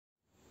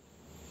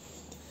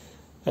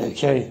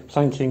Okay,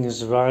 planking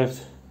has arrived,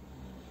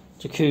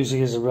 jacuzzi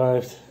has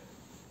arrived,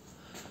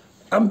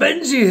 and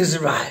Benji has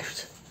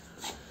arrived.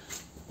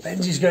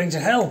 Benji's going to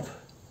help.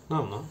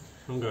 No, I'm not.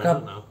 I'm going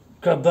out now.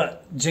 Grab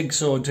that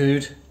jigsaw,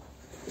 dude.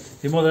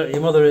 Your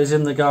mother is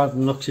in the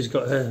garden. Look, she's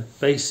got her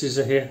bases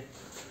are here,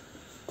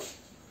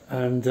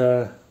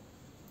 and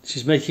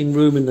she's making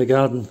room in the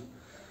garden.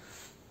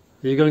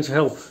 Are you going to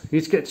help? You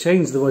need to get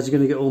changed, otherwise you're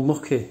going to get all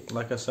mucky.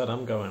 Like I said,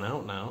 I'm going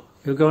out now.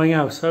 You're going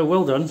out. Oh,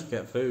 well done. To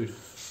get food.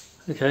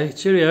 Okay,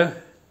 cheerio.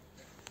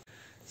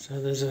 So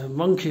there's a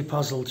monkey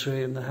puzzle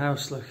tree in the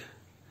house, look.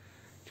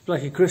 It's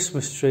like a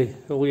Christmas tree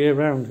all year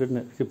round, wouldn't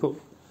it? You could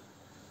put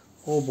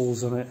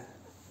baubles on it.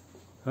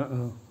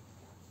 Uh-oh.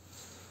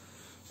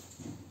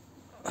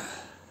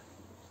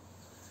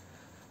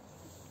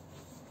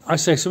 I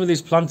say some of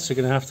these plants are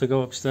going to have to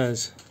go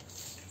upstairs.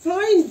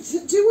 Fine,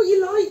 do what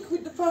you like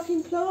with the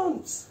fucking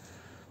plants.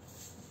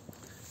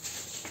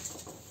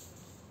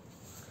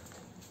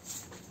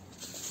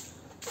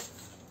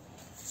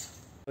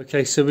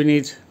 Okay, so we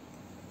need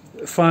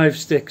 5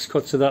 sticks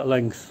cut to that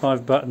length,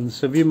 5 buttons.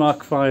 So if you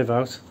mark 5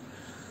 out,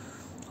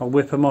 I'll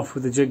whip them off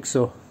with the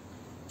jigsaw.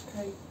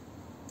 Okay.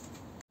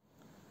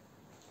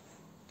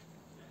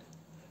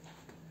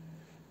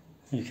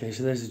 Okay,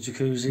 so there's the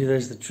jacuzzi,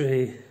 there's the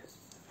tree,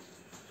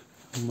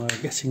 and we're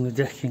getting the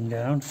decking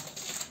down. You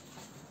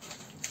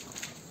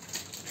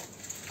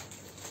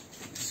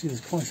can see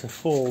there's quite a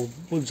fall.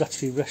 Wood's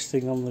actually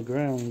resting on the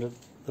ground at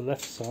the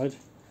left side.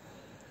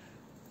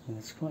 And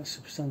it's quite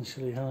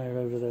substantially higher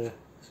over there.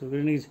 So we're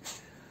going to need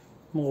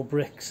more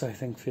bricks, I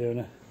think,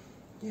 Fiona.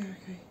 Yeah,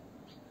 okay.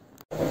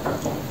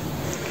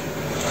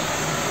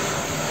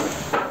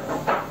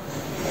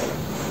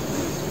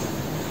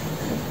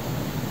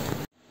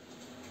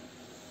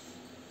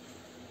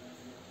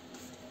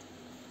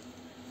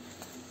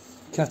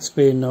 Cat's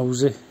being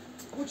nosy.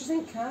 What do you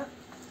think, Cat?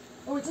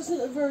 Oh, it doesn't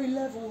look very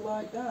level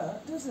like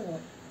that, does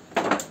it?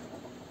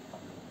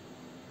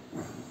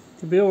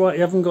 It'll be alright,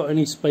 you haven't got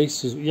any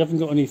spaces, you haven't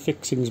got any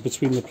fixings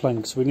between the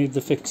planks. We need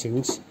the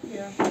fixings.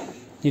 Yeah.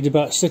 Need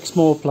about 6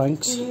 more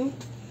planks.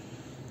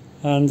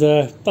 And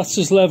that's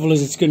as level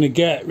as it's going to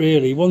get,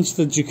 really. Once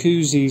the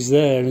jacuzzi's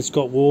there and it's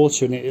got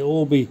water in it, it'll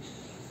all be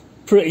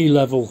pretty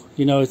level.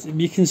 You know,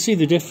 you can see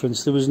the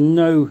difference. There was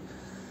no...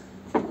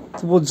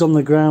 The wood's on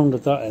the ground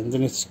at that end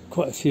and it's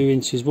quite a few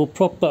inches. We'll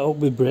prop that up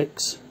with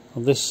bricks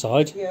on this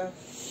side. Yeah.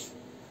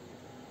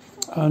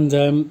 And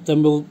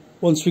then we'll...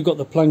 Once we've got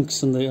the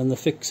planks and the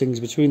fixings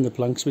between the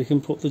planks, we can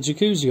put the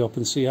jacuzzi up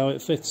and see how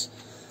it fits.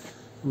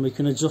 And we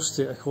can adjust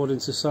it according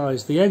to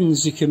size. The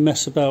ends you can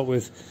mess about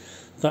with.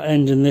 That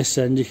end and this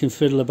end you can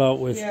fiddle about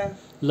with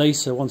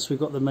later once we've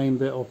got the main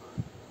bit up.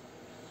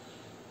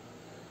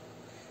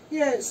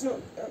 Yeah, it's not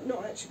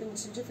actually been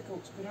too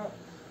difficult to put up.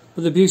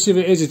 But the beauty of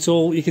it is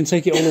you can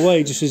take it all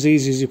away just as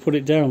easy as you put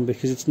it down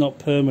because it's not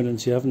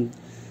permanent. You haven't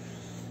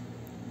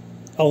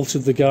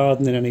altered the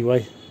garden in any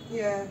way.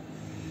 Yeah.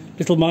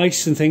 Little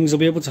mice and things will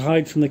be able to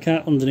hide from the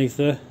cat underneath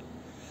there.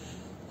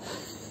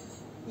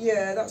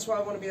 Yeah, that's why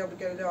I want to be able to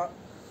get it up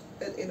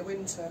in the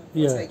winter.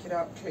 Yeah. Take it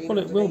out clean. Well,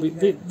 it will be.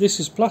 This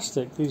is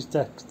plastic. These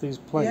decks, these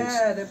planks.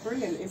 Yeah, they're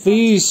brilliant. In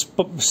these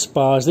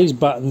spars, these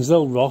battens,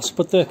 they'll rot,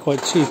 but they're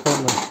quite cheap,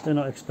 aren't they? They're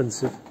not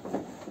expensive.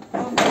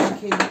 I'm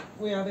thinking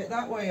we have it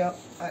that way up.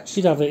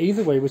 Actually, You'd have it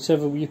either way,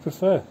 whichever you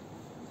prefer.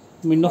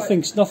 I mean,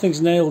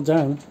 nothing's nailed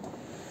down.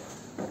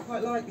 I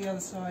quite like the other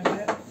side of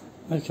it.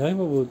 Okay,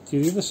 well we'll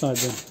do the other side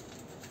then.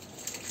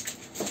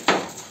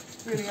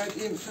 Really hope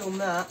you didn't film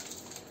that.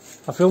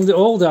 I filmed it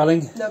all,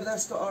 darling. No, but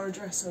that's got our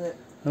address on it.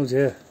 Oh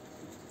dear.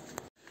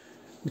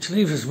 Which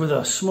leaves us with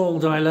a small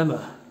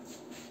dilemma.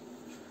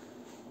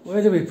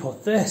 Where do we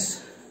put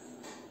this?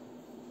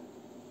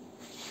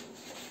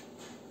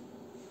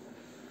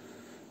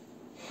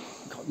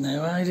 Got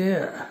no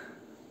idea.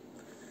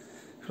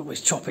 Could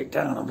always chop it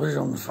down and put it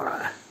on the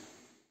fire.